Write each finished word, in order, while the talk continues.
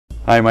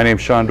Hi, my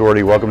name's Sean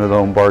Doherty. Welcome to the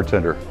Home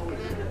Bartender.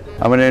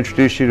 I'm going to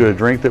introduce you to a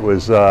drink that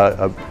was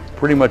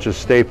pretty much a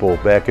staple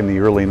back in the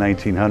early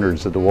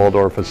 1900s at the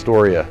Waldorf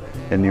Astoria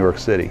in New York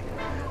City.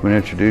 I'm going to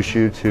introduce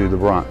you to the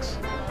Bronx.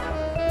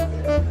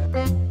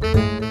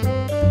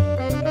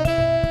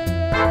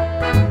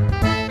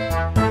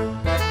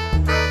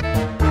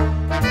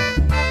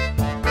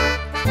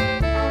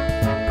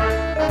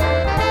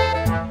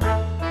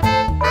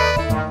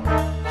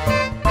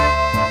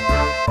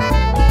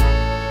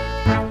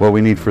 What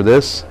we need for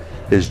this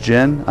is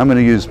gin. I'm going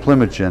to use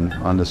Plymouth gin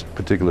on this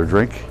particular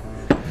drink.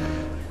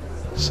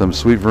 Some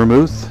sweet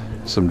vermouth,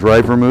 some dry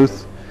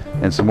vermouth,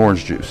 and some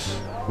orange juice.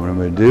 What I'm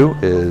going to do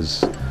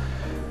is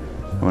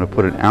I'm going to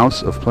put an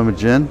ounce of Plymouth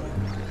gin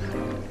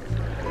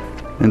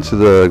into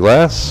the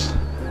glass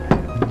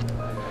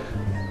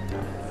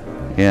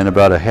and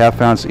about a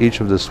 ½ ounce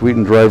each of the sweet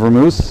and dry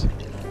vermouth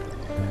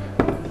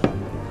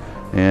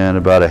and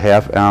about a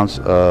 ½ ounce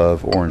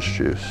of orange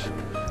juice.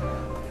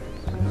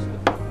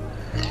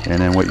 And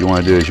then what you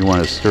want to do is you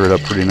want to stir it up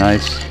pretty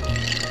nice,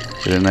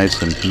 get it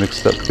nice and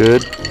mixed up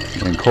good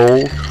and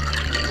cold.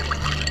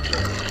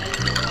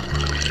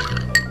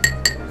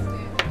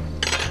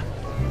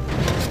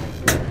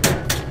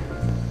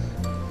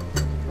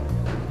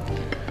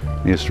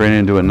 You strain it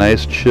into a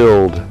nice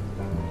chilled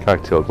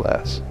cocktail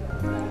glass.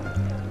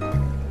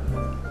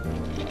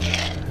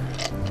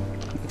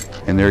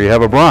 And there you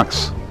have a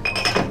Bronx.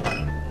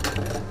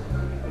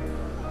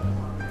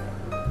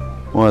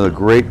 One of the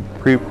great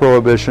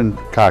pre-prohibition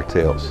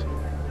cocktails.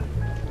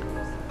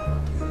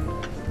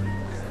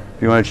 If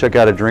you want to check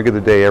out a drink of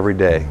the day every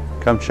day,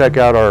 come check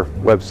out our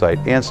website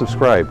and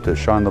subscribe to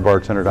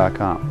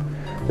SeanTheBartender.com.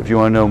 If you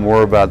want to know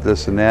more about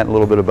this and that, a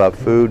little bit about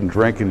food and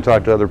drink and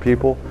talk to other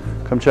people,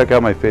 come check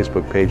out my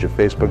Facebook page at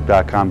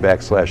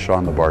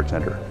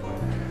facebook.com/SeanTheBartender.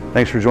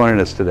 Thanks for joining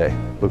us today.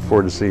 Look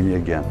forward to seeing you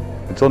again.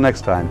 Until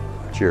next time,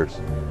 cheers.